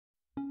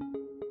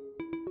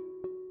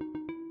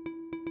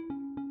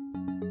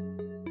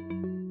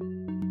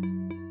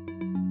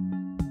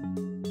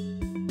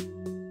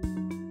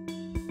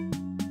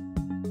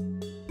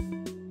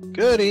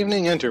Good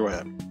evening,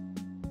 interweb.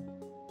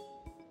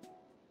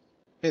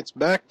 It's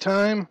back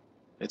time.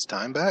 It's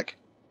time back.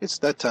 It's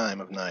that time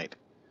of night.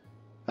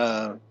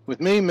 With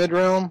me,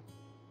 Midrealm.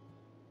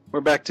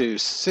 We're back to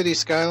City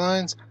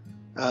Skylines.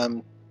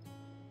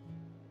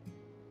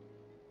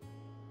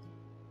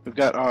 We've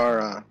got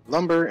our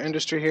lumber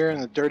industry here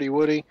in the Dirty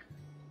Woody.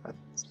 I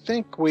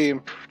think we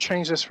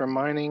changed this from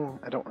mining.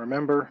 I don't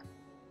remember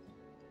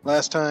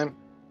last time.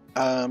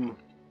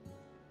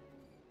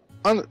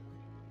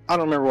 I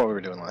don't remember what we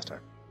were doing last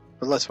time,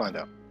 but let's find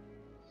out.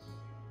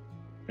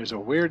 There's a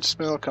weird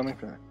smell coming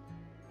from there.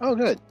 Oh,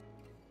 good.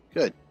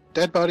 Good.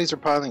 Dead bodies are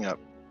piling up.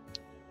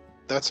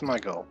 That's my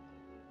goal.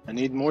 I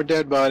need more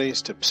dead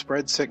bodies to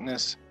spread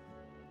sickness.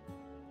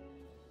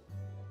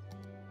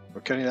 We're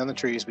cutting down the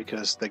trees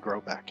because they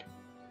grow back.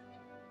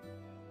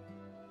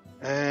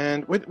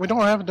 And we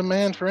don't have a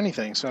demand for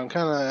anything, so I'm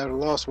kind of at a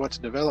loss what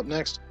to develop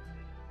next.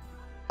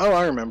 Oh,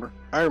 I remember.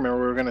 We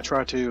were going to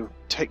try to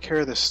take care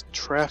of this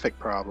traffic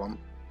problem.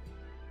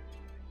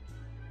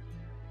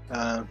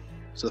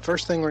 So the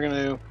first thing we're going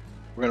to do,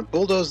 we're going to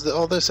bulldoze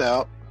all this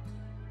out.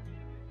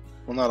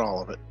 Well, not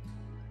all of it.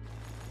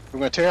 We're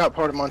going to tear out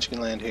part of Munchkin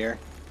land here.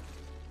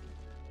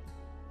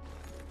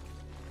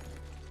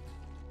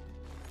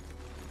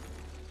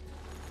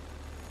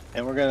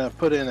 And we're going to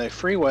put in a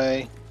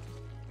freeway,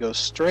 go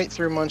straight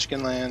through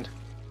Munchkin land.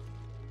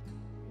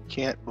 You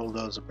can't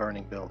bulldoze a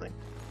burning building.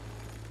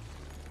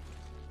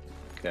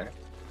 Okay.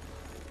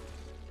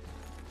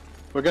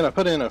 We're going to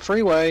put in a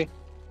freeway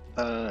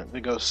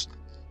that goes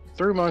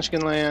through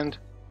Munchkin land.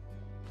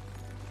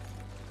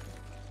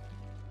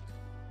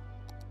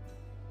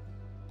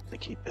 They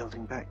keep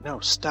building back.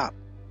 No, stop.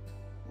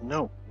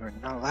 No, you're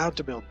not allowed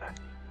to build back.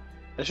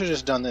 They should have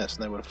just done this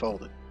and they would have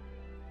folded.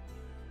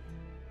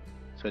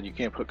 Said you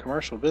can't put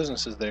commercial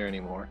businesses there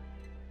anymore,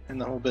 and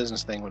the whole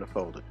business thing would have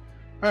folded.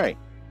 Alright.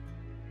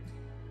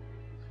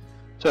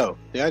 So,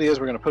 the idea is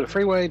we're going to put a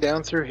freeway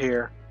down through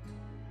here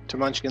to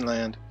Munchkin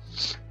land,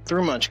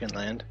 through Munchkin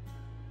land,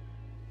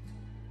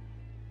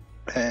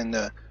 and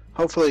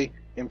hopefully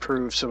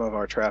improve some of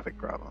our traffic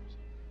problems.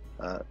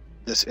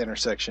 This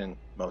intersection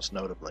most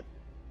notably.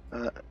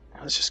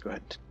 Let's just go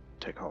ahead and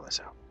take all this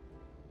out.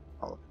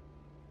 All of it.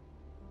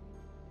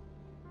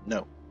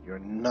 No, you're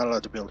not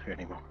allowed to build here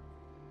anymore.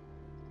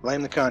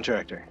 Blame the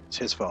contractor. It's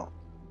his fault.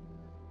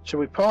 Should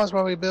we pause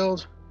while we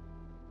build?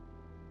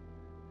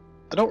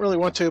 I don't really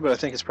want to, but I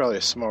think it's probably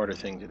a smarter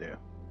thing to do.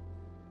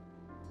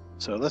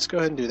 So let's go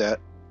ahead and do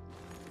that.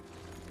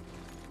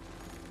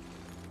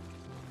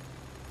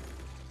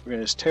 We're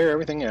going to just tear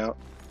everything out.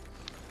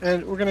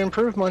 And we're going to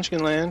improve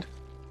Munchkin land.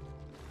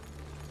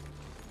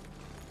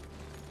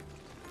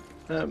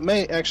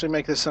 May actually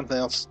make this something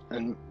else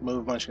and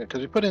move Munchkin,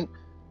 because we put in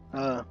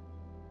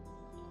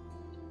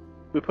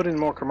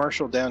more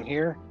commercial down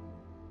here,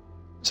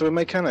 so we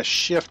may kind of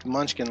shift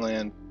Munchkin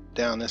land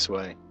down this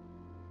way.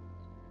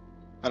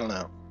 I don't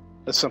know.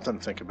 That's something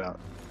to think about.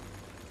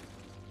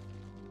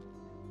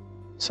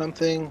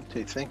 Something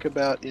to think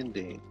about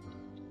indeed.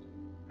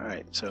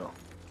 Alright, so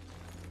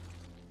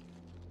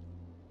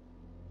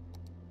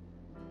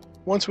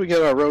once we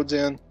get our roads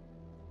in,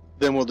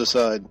 then we'll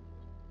decide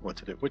what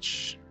to do.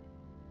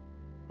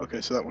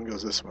 Okay, so that one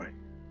goes this way.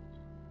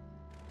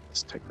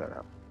 Let's take that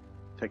out.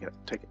 Take it.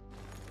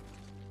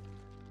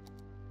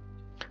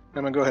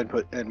 I'm going to go ahead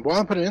and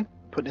while I'm putting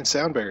in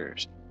sound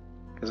barriers,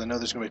 because I know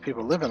there's going to be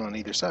people living on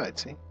either side,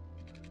 see?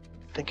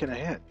 Thinking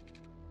ahead.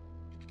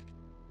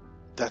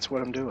 That's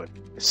what I'm doing.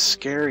 It's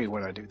scary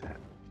when I do that.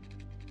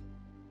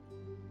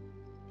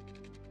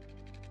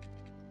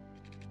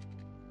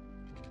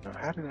 Now,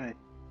 how did I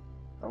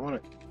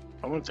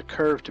want the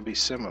curve to be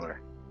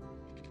similar.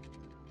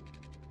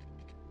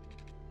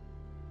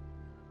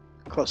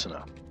 Close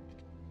enough.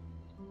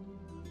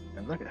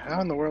 And look at how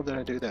in the world did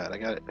I do that? I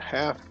got it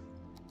half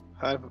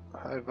high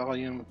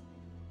volume.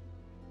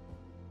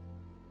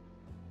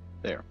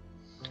 There.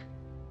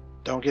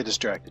 Don't get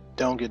distracted.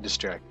 Don't get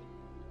distracted.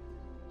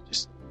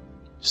 Just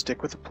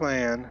stick with the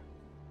plan.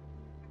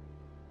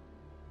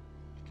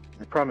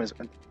 The problem is,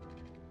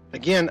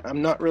 again,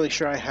 I'm not really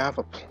sure I have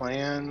a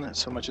plan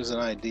so much as an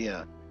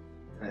idea.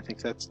 And I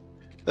think that's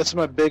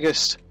my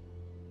biggest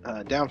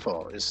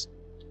downfall, is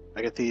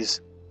I get these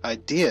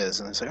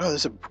ideas and it's like, oh,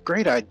 this is a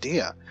great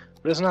idea,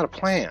 but it's not a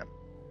plan.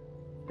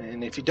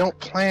 And if you don't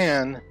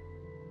plan,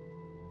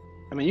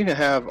 I mean, you can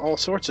have all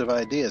sorts of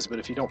ideas, but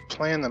if you don't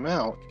plan them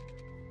out,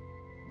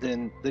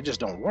 then they just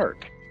don't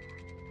work.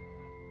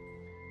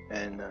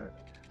 And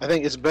I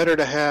think it's better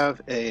to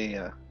have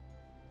a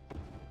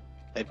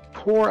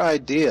poor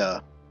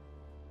idea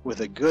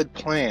with a good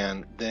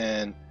plan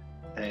than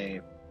a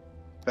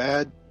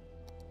bad...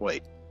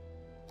 Wait.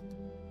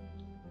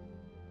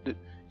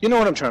 You know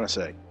what I'm trying to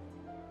say.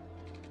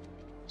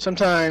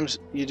 Sometimes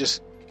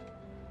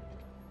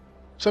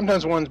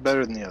one's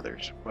better than the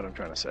others, what I'm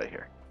trying to say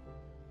here.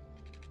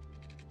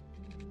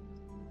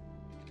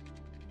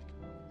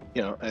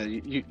 You know,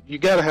 you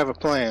got to have a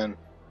plan,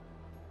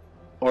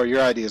 or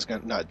your idea is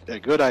not a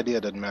good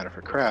idea. Doesn't matter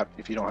for crap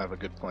if you don't have a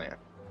good plan.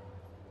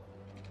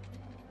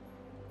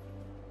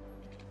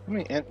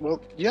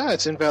 well, yeah,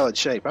 it's in valid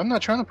shape. I'm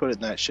not trying to put it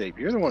in that shape.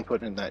 You're the one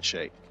putting it in that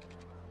shape.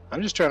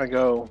 I'm just trying to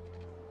go.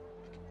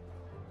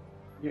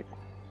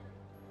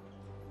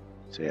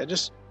 See,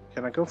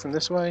 can I go from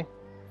this way?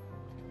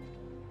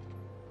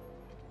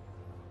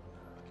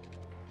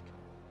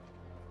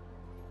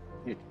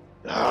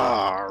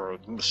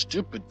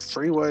 Stupid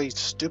freeway,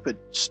 stupid.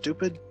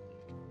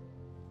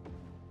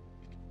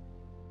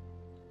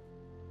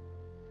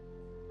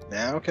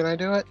 Now can I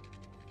do it?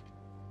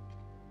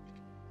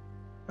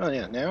 Oh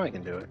yeah, now I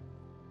can do it.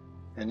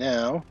 And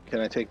now, can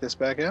I take this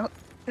back out?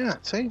 Yeah,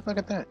 see? Look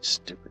at that.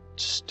 Stupid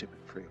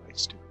freeway,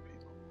 stupid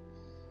people.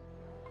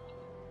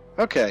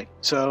 Okay,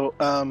 so,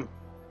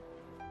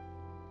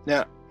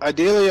 now,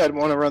 ideally I'd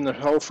want to run the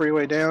whole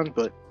freeway down,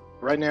 but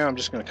right now I'm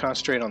just going to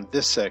concentrate on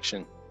this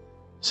section.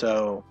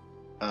 So,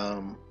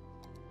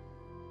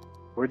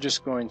 we're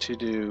just going to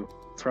do,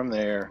 from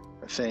there,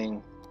 a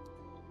thing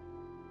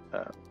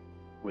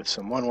with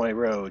some one-way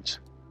roads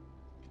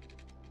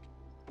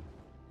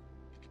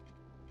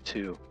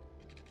to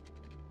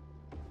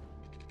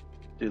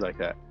do like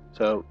that.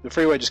 So the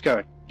freeway just kind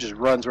of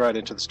runs right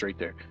into the street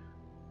there.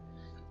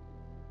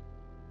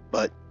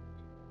 But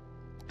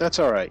that's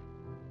all right.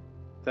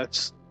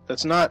 That's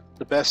not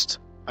the best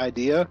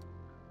idea.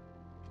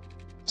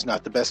 It's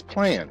not the best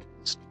plan.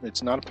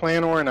 It's not a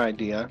plan or an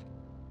idea.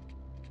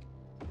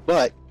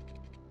 But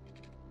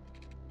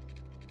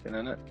can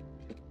I not?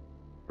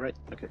 Right.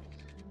 Okay.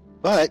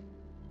 But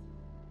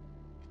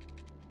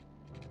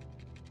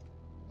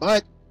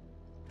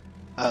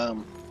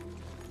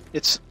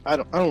it's I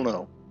don't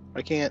know.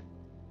 I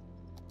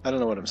don't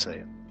know what I'm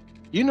saying.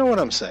 You know what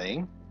I'm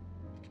saying.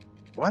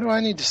 Why do I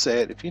need to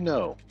say it if you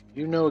know?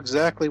 You know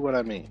exactly what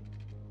I mean.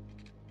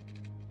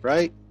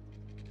 Right?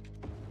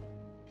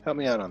 Help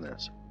me out on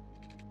this.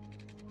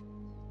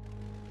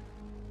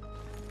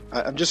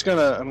 I'm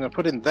gonna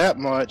put in that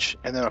much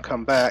and then I'll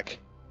come back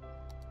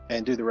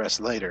and do the rest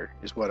later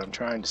is what I'm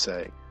trying to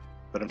say.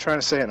 But I'm trying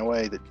to say it in a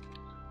way that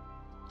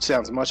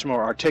sounds much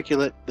more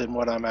articulate than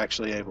what I'm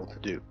actually able to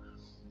do.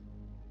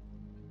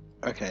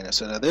 Okay,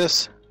 now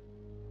this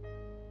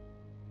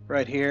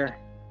right here,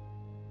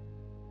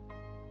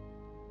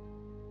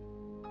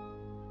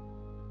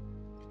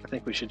 I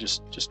think we should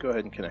just go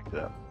ahead and connect it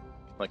up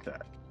like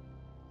that.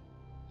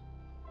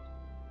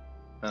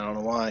 I don't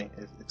know why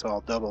it's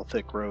all double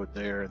thick road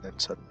there and then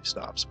suddenly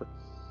stops,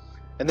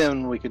 and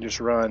then we can just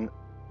run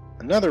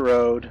another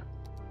road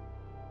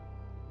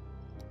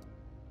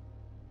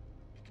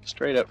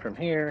straight up from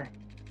here.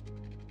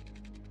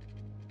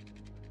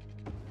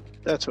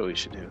 That's what we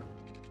should do.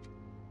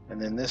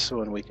 And then this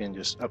one we can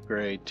just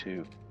upgrade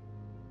to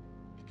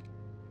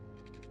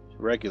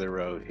regular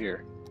road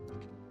here,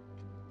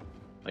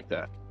 like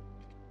that.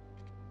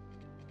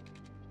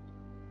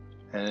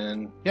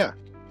 And yeah,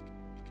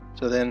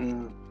 so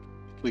then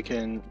we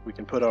can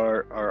put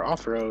our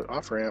off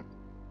ramp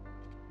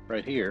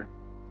right here.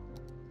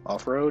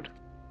 Off road.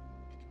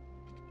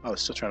 Oh,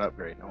 it's still trying to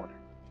upgrade. No wonder.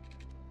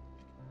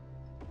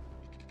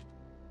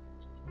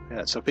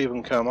 Yeah, so people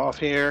can come off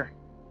here,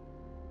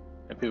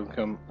 and people can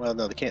come. Well,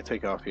 no, they can't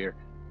take off here.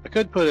 I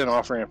could put an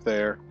off ramp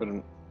there, but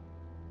I'm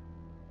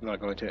not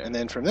going to. And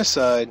then from this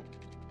side,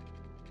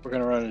 we're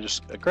going to run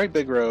just a great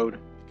big road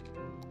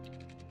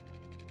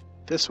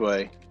this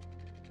way.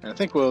 And I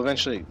think we'll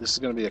eventually. This is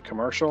going to be a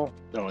commercial,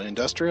 no, an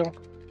industrial.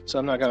 So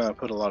I'm not going to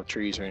put a lot of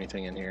trees or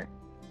anything in here.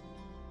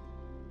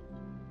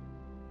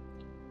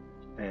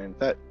 And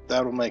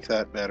that'll make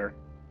that better.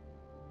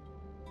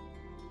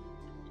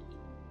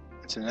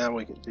 So now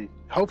we can see,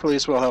 hopefully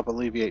this will help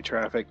alleviate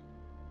traffic,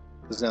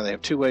 because now they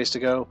have two ways to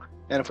go.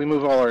 And if we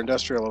move all our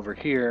industrial over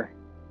here,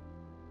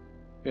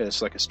 yeah,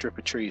 it's like a strip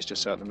of trees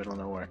just out in the middle of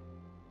nowhere.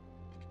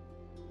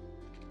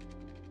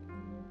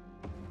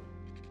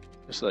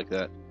 Just like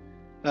that.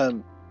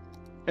 And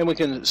we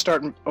can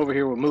start over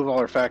here, we'll move all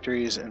our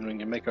factories, and we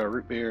can make our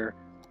root beer,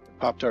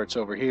 Pop-Tarts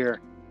over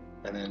here,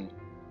 and then,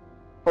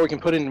 or we can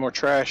put in more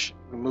trash,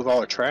 and move all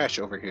our trash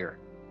over here.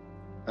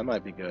 That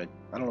might be good.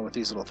 I don't know what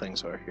these little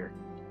things are here,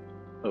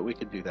 but we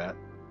could do that.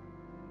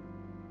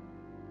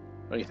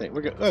 What do you think?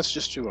 Let's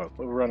just do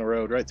we'll run a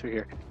road right through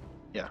here.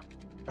 Yeah.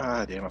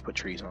 Ah, damn! I put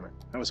trees on it.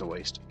 That was a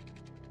waste.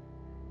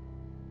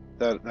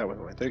 That was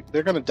a waste.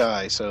 They're gonna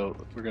die, so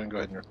we're gonna go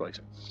ahead and replace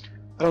them.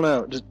 I don't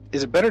know.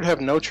 Is it better to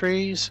have no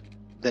trees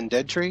than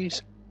dead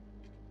trees?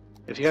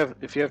 If you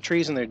have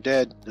trees and they're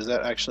dead, does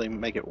that actually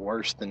make it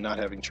worse than not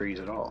having trees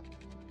at all?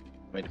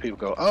 I mean, do people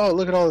go, "Oh,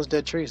 look at all those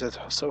dead trees. That's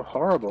so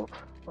horrible,"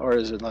 or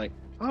is it like,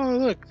 "Oh,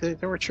 look,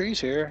 there were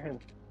trees here," and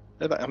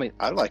I mean,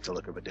 I like the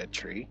look of a dead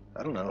tree.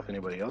 I don't know if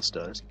anybody else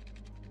does.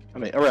 I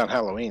mean, around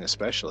Halloween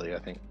especially, I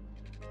think,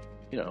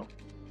 you know,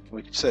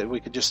 we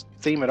could just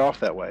theme it off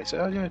that way. Say,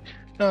 "Oh yeah,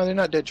 no, they're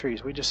not dead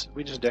trees. We just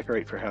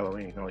decorate for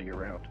Halloween all year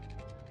round."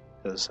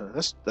 Because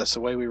that's the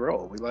way we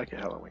roll. We like it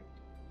Halloween.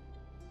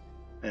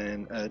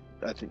 And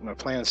I think my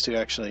plans to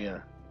actually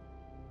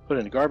put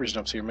in the garbage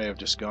dumps here may have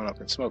just gone up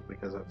in smoke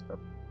because I've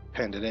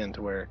penned it in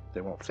to where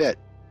they won't fit.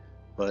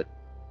 But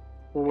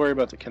we'll worry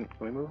about can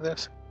we move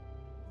this?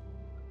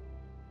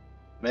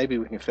 Maybe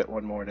we can fit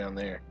one more down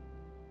there.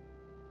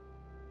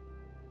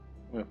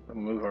 We'll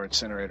move our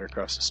incinerator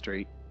across the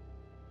street.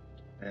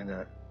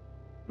 And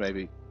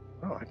maybe...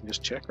 Oh, I can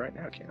just check right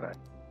now, can't I?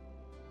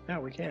 Yeah,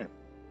 we can.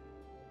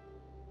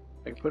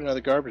 I can put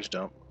another garbage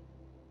dump.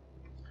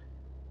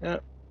 Yeah.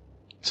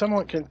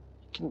 Someone can...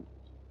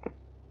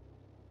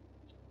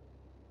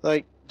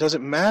 Like, does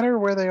it matter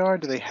where they are?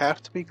 Do they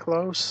have to be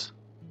close?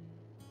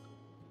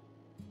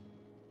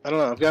 I don't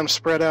know. I've got them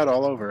spread out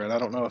all over, and I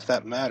don't know if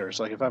that matters.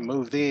 Like, if I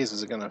move these,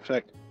 is it going to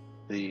affect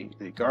the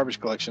garbage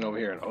collection over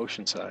here in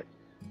Oceanside?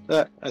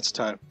 That's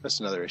time. That's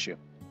another issue.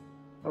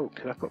 Oh,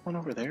 could I put one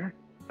over there?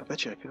 I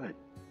bet you I could.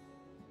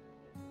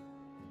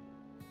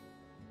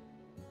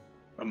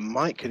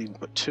 I could even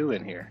put 2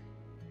 in here.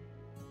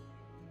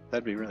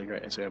 That'd be really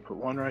great. So I put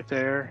 1 right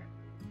there,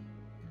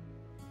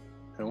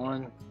 and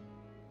 1.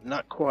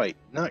 Not quite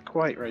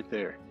right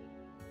there.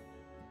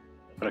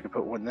 But I could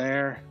put 1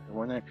 there and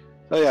 1 there.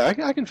 Oh yeah,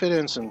 I can fit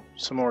in some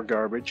more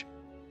garbage.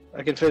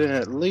 I can fit in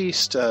at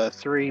least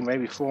 3,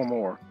 maybe 4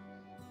 more,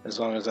 as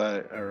long as I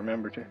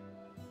remember to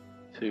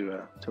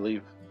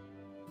leave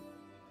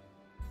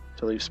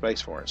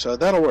space for it. So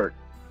that'll work.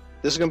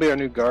 This is going to be our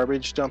new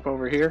garbage dump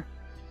over here.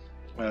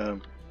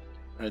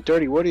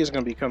 Dirty Woody is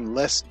going to become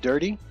less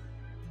dirty.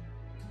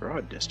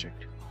 Broad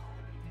District.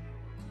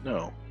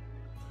 No,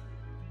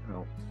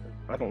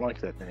 I don't like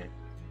that name.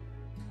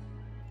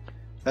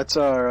 That's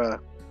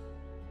our.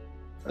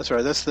 That's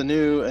right. That's the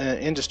new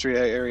industry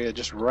area,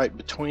 just right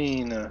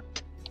between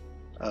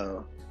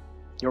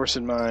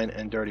Yoursen Mine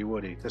and Dirty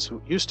Woody. This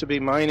used to be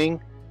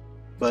mining,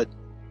 but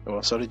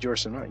well, so did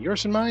Yoursen Mine.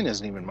 Yoursen Mine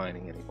isn't even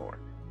mining anymore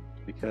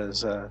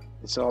because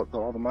it's all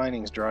the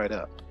mining's dried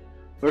up.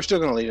 We're still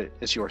going to leave it.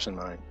 It's Yoursen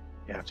Mine.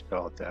 You have to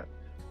call it that.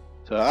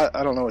 So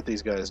I don't know what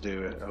these guys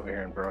do over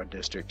here in Broad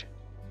District.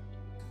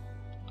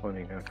 What are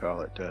you going to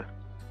call it?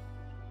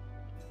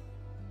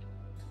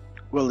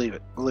 We'll leave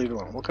it. We'll leave it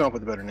alone. We'll come up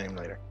with a better name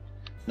later.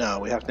 No,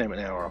 we have to name it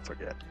now or I'll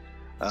forget.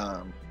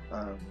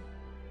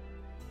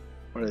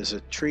 What is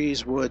it?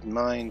 Trees, wood,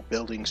 mine,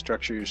 building,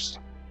 structures.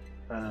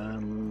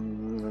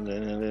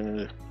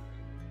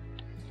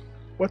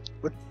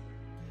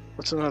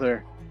 What's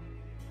another?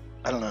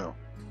 I don't know.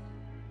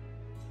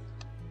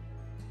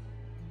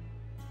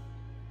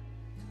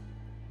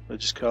 We'll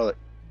just call it.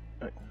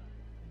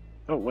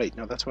 Oh wait,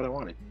 no, that's what I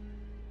wanted.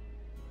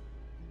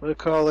 We'll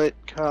call it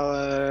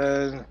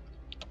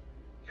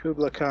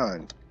Kubla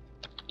Khan.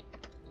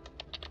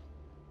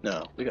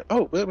 No, we got.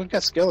 Oh, we've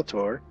got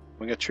Skeletor.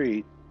 We got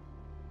Tree.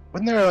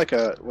 Wasn't there like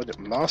a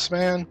Moss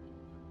Man?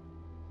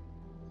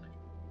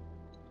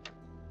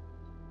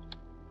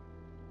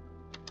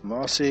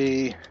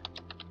 Mossy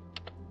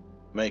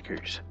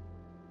Makers.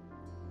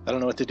 I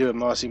don't know what they do at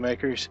Mossy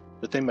Makers,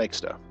 but they make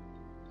stuff.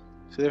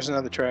 So there's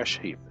another trash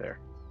heap there.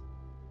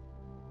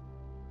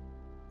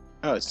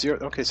 Oh, it's 0.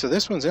 Okay, so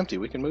this one's empty.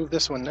 We can move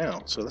this one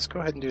now. So let's go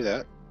ahead and do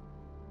that.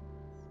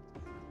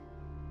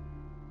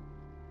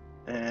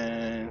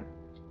 And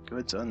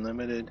goods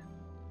unlimited,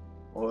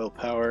 oil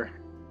power,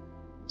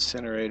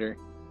 incinerator.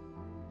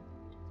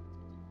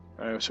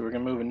 Alright, so we're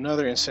going to move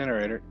another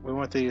incinerator. We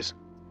want these.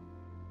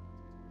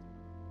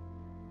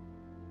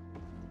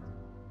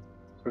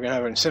 We're going to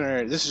have an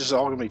incinerator. This is just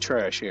all going to be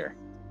trash here.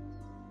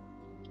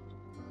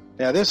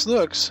 Now this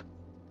looks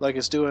like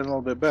it's doing a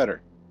little bit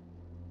better.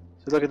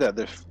 So look at that.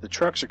 The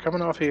trucks are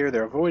coming off here.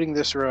 They're avoiding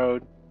this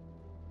road.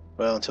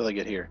 Well, until they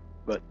get here.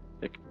 But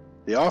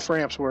the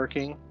off-ramp's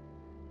working.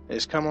 They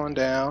just come on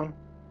down.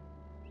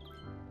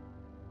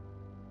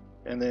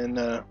 And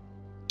then,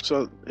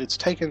 so it's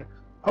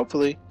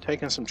hopefully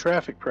taken some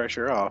traffic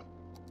pressure off.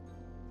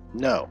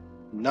 No,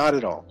 not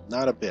at all.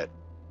 Not a bit.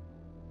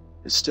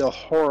 It's still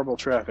horrible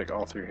traffic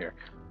all through here.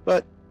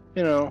 But,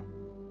 you know,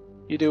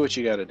 you do what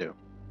you got to do.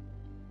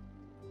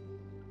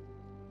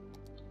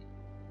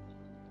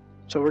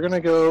 So we're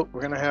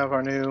gonna have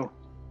our new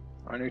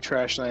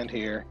trash land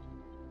here.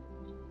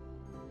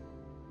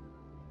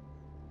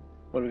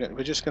 What are we gonna?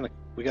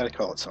 We gotta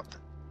call it something.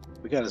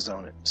 We gotta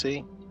zone it.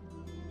 See,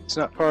 it's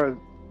not part of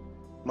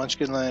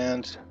Munchkin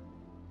land.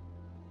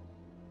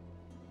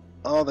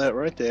 All that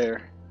right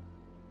there.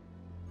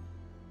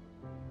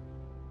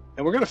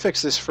 And we're gonna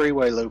fix this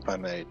freeway loop I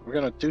made. We're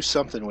gonna do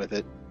something with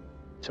it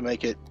to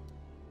make it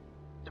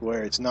to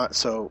where it's not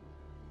so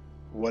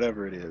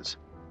whatever it is.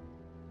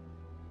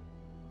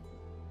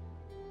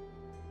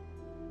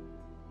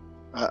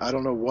 I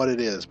don't know what it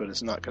is, but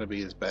it's not going to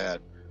be as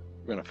bad.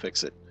 We're going to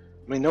fix it.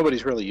 I mean,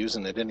 nobody's really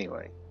using it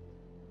anyway.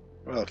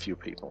 Well, a few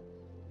people.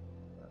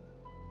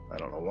 I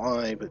don't know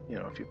why, but, you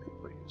know, a few people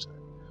are using it.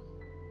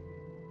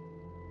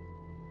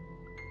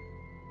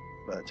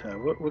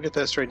 But we'll get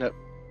that straightened up.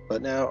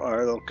 But now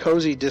our little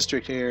cozy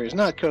district here is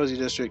not cozy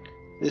district.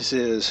 This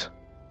is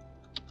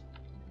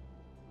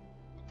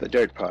the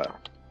dirt pile.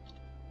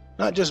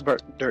 Not just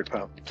dirt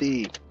pile,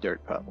 the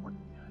dirt pile one.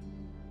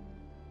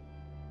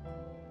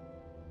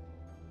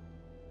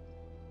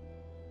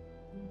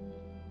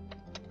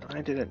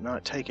 Why did it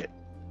not take it?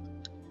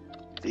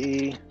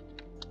 The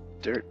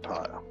dirt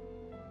pile.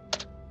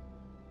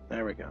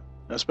 There we go.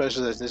 No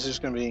special. This is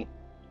just going to be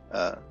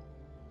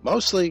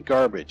mostly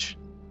garbage.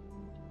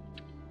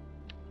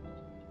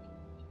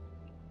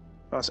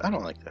 Oh, I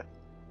don't like that.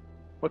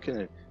 What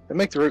can it... They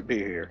make the root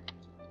beer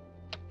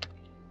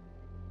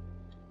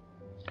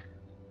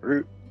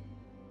here.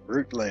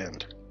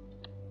 Rootland.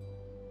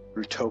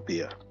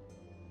 Rootopia.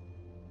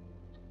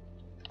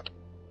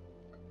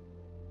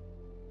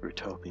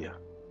 Rootopia.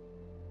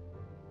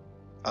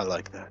 I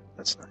like that.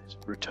 That's nice.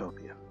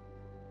 Rootopia.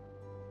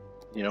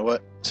 You know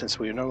what? Since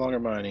we are no longer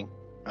mining,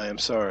 I am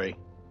sorry.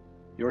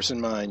 Yoursen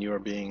Mine, you are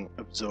being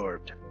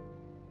absorbed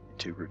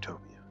into Rootopia.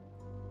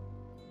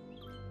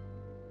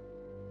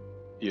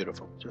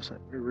 Beautiful. Just like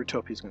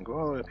Rootopia's going to go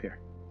all the way up here.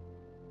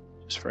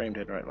 Just framed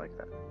it right like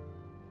that.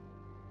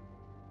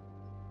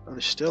 Oh,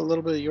 there's still a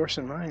little bit of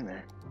Yoursen Mine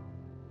there.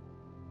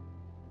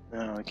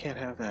 No, I can't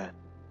have that.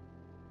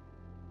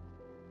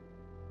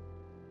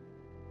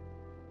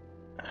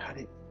 How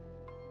do you...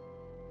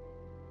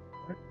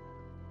 What?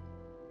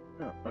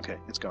 Oh, okay,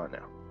 it's gone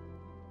now.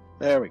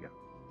 There we go.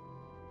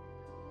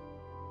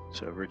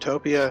 So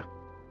Rootopia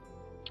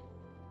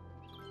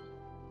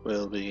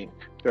will be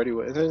dirty,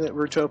 and then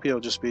Rootopia will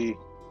just be,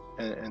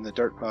 and the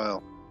dirt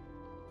pile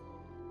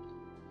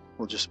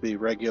will just be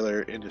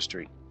regular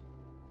industry,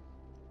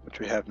 which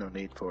we have no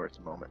need for at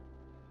the moment.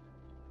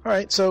 All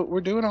right, so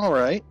we're doing all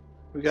right.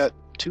 We got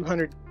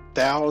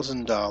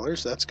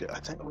 $200,000. That's good. I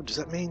think. Oh, does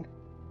that mean?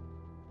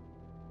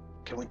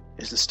 Can we?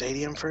 Is the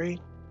stadium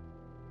free?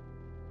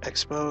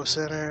 Expo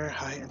Center,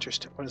 high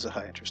interest. What is a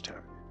high interest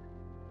tower?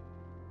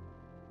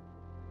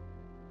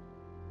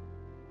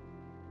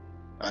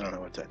 I don't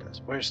know what that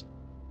is. Where's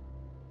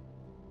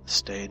the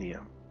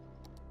stadium?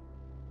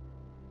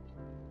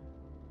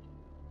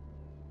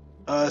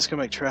 It's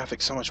gonna make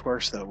traffic so much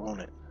worse, though, won't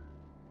it?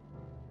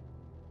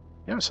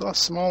 Yeah, it's a lot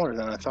smaller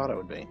than I thought it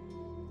would be.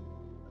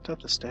 I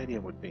thought the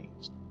stadium would be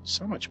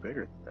so much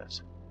bigger than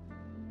this.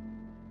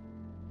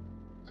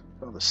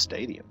 Oh, the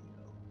stadium.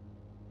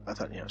 I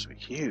thought, it was be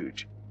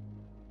huge.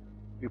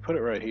 You put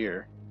it right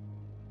here.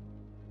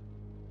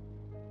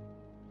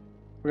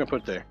 We're gonna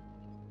put it there.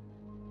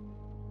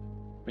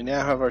 We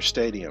now have our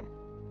stadium.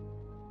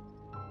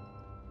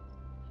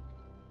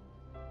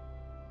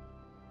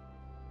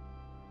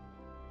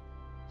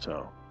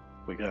 So,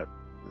 we got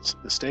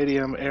the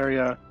stadium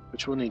area,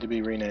 which will need to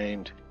be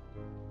renamed.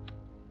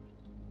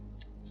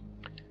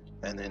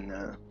 And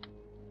then,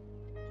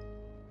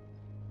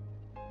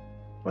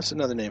 what's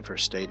another name for a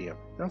stadium?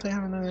 Don't they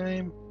have another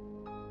name?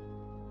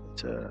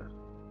 It's, I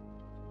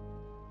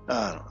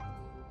don't know.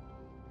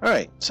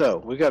 Alright, so,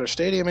 we got our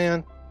stadium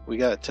in. We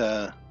got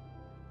the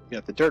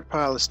dirt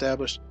pile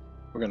established.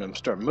 We're going to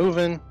start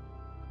moving.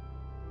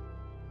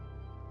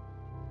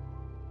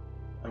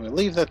 I'm going to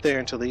leave that there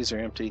until these are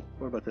empty.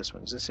 What about this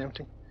one? Is this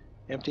empty?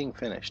 Emptying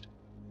finished.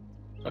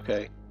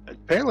 Okay.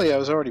 Apparently I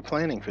was already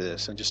planning for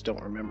this. I just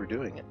don't remember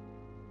doing it.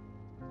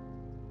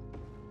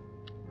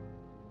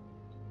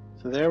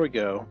 So there we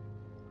go.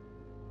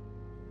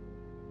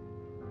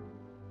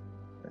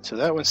 And so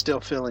that one's still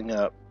filling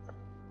up.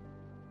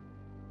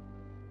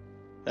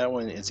 That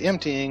one is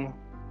emptying.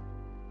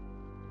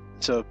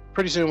 So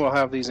pretty soon we'll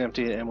have these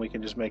empty and we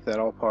can just make that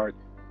all part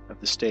of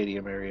the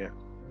stadium area.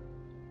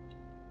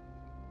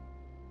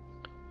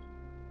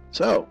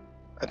 So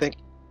I think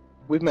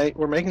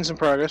we're making some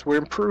progress. We're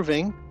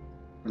improving.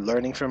 We're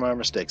learning from our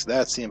mistakes.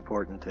 That's the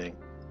important thing.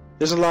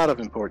 There's a lot of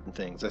important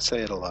things. I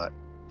say it a lot.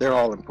 They're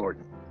all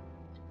important.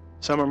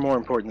 Some are more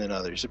important than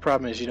others. The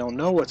problem is you don't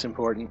know what's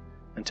important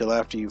until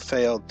after you've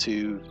failed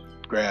to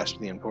grasp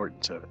the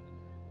importance of it.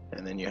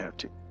 And then you have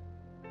to.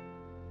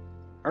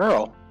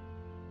 Earl,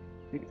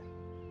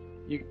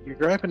 you're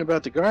griping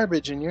about the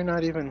garbage and you're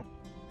not even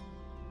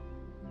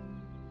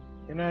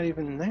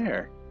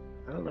there.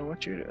 I don't know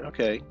what you're doing.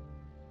 Okay,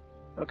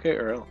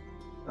 Earl.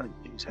 Oh,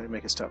 geez, how to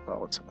make it stop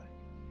following somebody.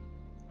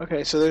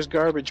 Okay, so there's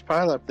garbage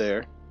pile up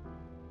there.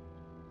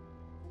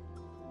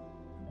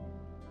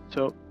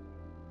 So,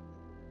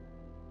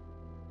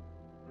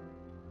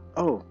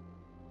 oh,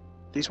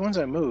 these ones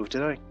I moved,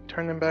 did I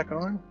turn them back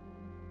on?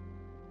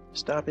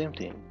 Stop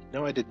emptying.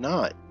 No, I did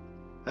not.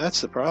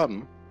 That's the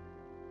problem.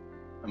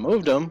 I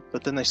moved them,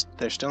 but then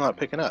they're still not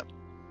picking up.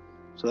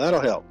 So that'll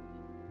help.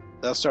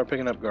 They'll start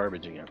picking up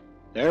garbage again.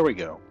 There we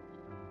go.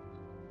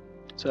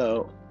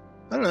 So,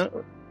 I don't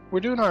know. We're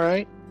doing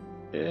alright.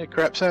 Yeah,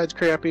 Crapside's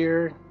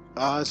crappier.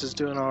 Oz is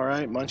doing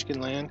alright.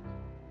 Munchkin Land.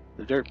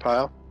 The dirt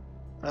pile.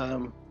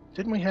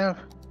 Didn't we have...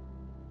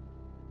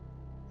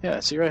 Yeah,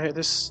 see right here,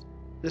 this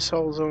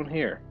whole zone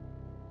here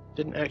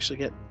didn't actually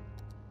get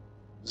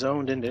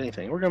zoned into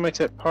anything. We're going to make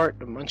that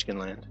part of Munchkin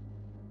Land.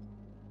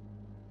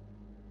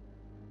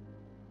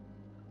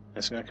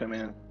 It's going to come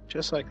in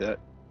just like that.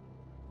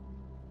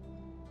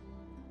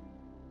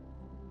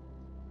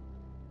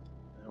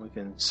 And we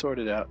can sort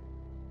it out.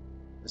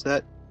 Is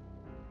that...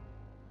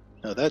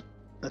 No, that's...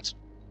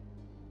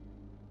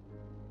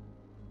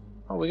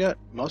 Oh, we got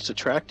Most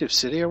Attractive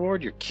City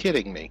Award? You're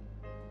kidding me.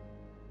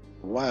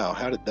 Wow,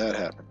 how did that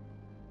happen?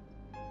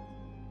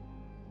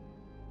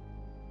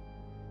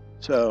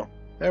 So,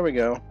 there we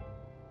go.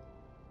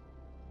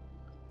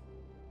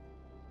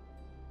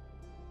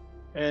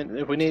 And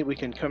if we need, we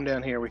can come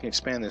down here, we can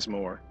expand this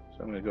more.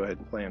 So I'm going to go ahead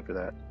and plan for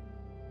that.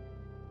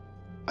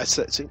 I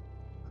said, see, I'm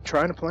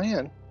trying to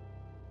plan.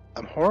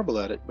 I'm horrible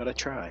at it, but I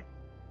try.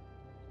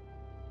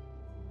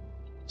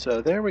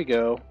 So there we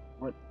go.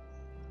 What,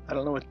 I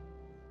don't know what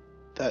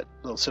that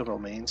little symbol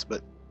means,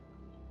 but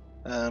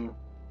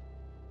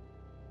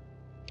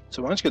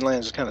so Munchkin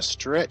Land is kind of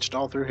stretched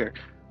all through here.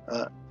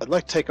 I'd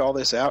like to take all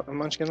this out in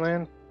Munchkin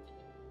Land,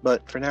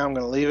 but for now I'm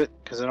going to leave it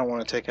because I don't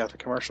want to take out the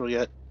commercial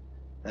yet,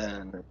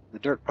 and the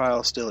dirt pile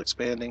is still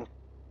expanding.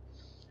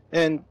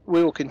 And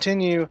we will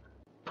continue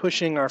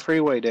pushing our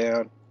freeway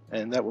down,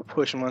 and that will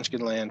push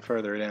Munchkin Land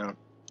further down.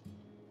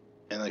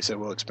 And like I said,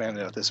 we'll expand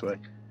it out this way.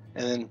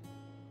 And then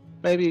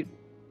maybe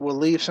we'll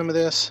leave some of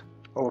this,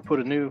 or we'll put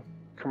a new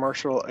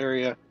commercial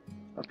area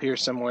up here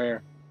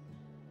somewhere,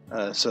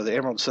 so the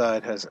Emerald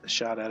side has a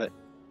shot at it.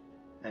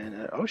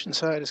 And Ocean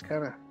side is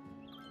kind of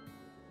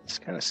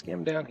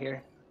skimmed down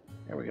here.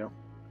 There we go.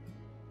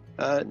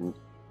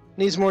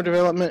 Needs more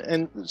development,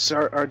 and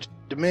so our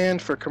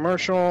demand for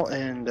commercial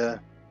and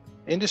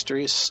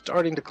industry is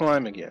starting to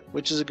climb again,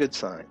 which is a good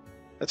sign.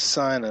 That's a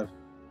sign of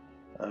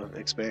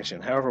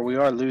expansion. However, we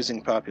are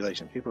losing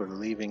population. People are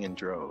leaving in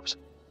droves.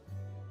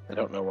 I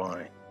don't know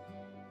why.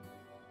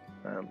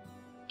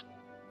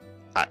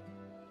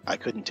 I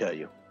couldn't tell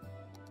you.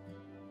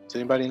 Does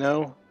anybody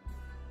know?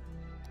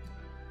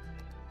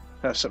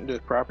 Have something to do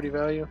with property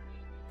value?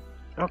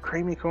 Oh,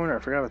 Creamy Corner. I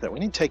forgot about that. We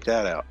need to take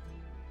that out.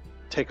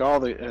 Take all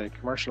the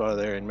commercial out of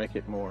there and make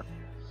it more.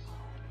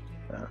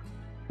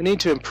 We need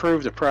to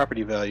improve the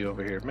property value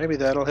over here. Maybe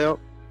that'll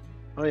help.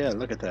 Oh yeah,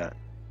 look at that.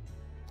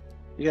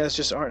 You guys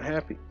just aren't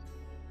happy.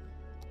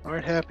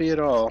 Aren't happy at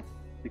all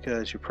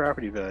because your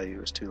property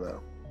value is too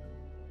low.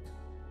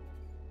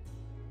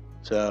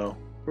 So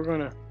we're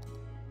gonna,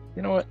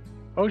 you know what,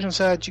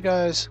 Oceanside, you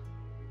guys,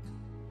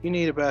 you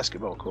need a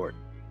basketball court.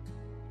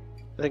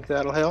 I think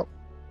that'll help.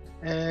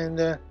 And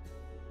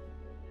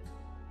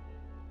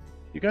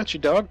you got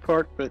your dog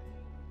park, but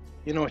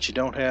you know what you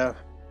don't have?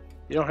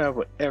 You don't have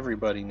what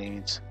everybody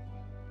needs,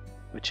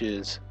 which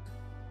is,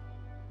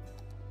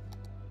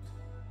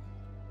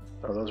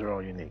 oh, those are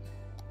all unique.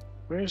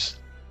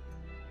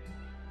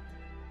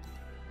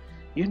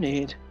 You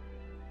need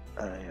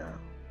a,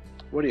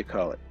 what do you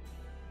call it?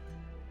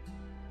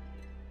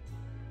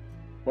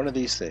 One of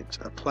these things,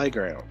 a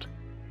playground.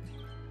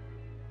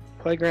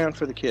 Playground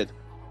for the kids.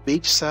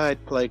 Beachside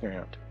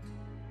playground.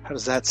 How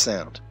does that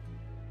sound?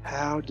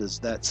 How does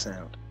that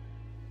sound?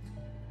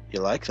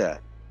 You like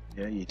that?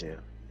 Yeah, you do.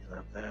 You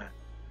love that.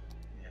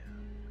 Yeah.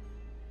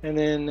 And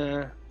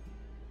then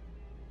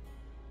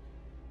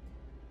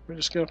we're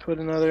just going to put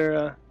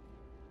another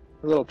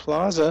little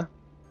plaza.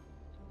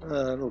 A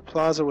little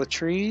plaza with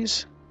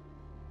trees.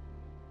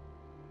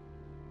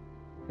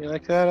 You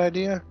like that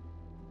idea?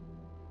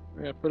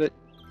 We're going to put it.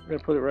 We're going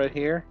to put it right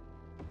here.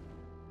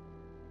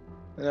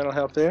 And that'll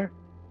help there.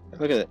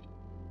 Look at it.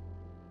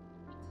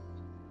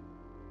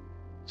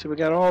 So we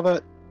got all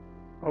that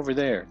over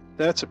there.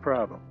 That's a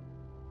problem.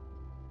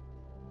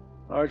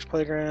 Large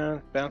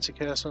playground, bouncy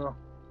castle.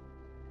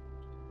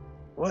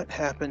 What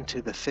happened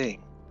to the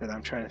thing that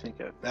I'm trying to think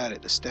of? That is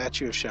the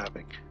statue of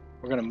shopping.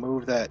 We're going to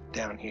move that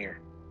down here.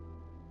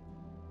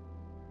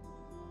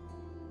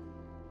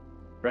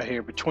 Right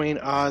here between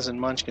Oz and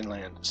Munchkin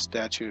Land, the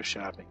statue of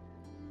shopping.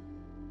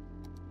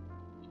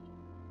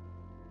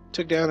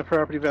 Took down the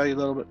property value a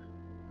little bit.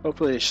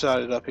 Hopefully it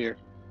shot it up here.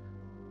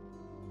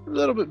 A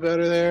little bit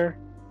better there.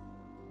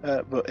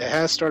 But it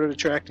has started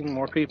attracting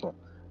more people,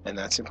 and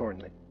that's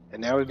important.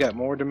 And now we've got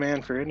more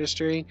demand for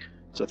industry,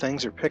 so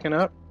things are picking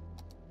up.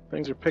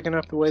 Things are picking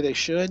up the way they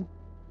should.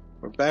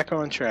 We're back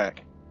on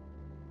track.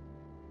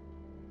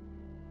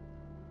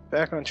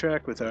 Back on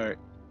track with our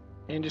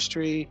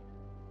industry.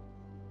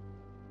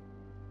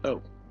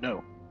 Oh,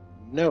 no.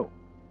 No.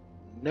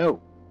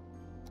 No.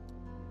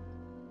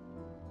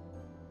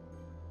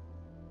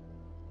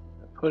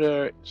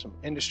 Put some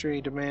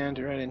industry demand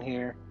right in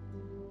here.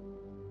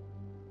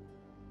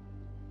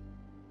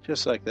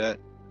 Just like that,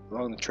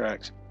 along the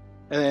tracks.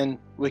 And then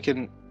we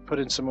can put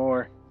in some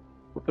more.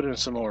 We'll put in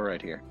some more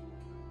right here.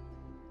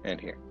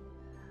 And here.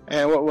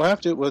 And what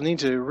we'll need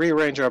to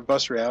rearrange our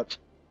bus route.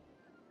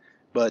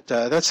 But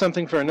that's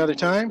something for another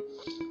time.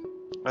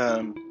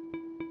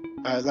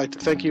 I'd like to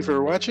thank you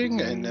for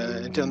watching, and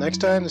until next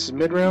time, this is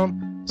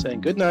Midrealm saying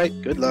good night,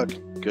 good luck,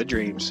 good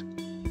dreams.